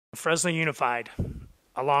Fresno Unified,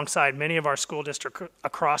 alongside many of our school districts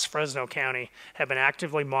across Fresno County, have been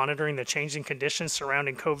actively monitoring the changing conditions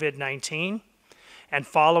surrounding COVID-19. And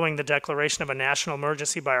following the declaration of a national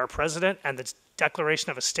emergency by our president and the declaration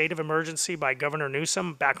of a state of emergency by Governor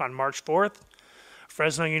Newsom back on March 4th,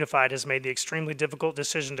 Fresno Unified has made the extremely difficult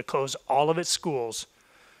decision to close all of its schools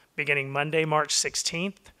beginning Monday, March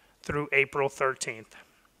 16th through April 13th.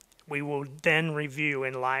 We will then review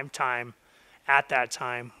in live time at that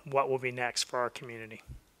time what will be next for our community.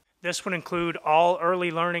 This would include all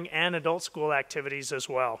early learning and adult school activities as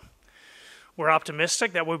well. We're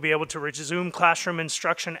optimistic that we'll be able to resume classroom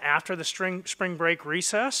instruction after the spring break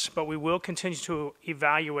recess, but we will continue to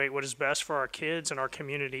evaluate what is best for our kids and our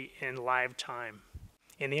community in live time.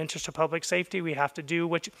 In the interest of public safety, we have to do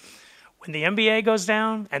when the NBA goes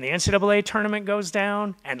down and the NCAA tournament goes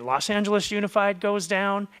down and Los Angeles Unified goes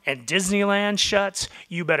down and Disneyland shuts,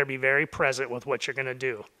 you better be very present with what you're going to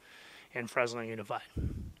do in Fresno Unified.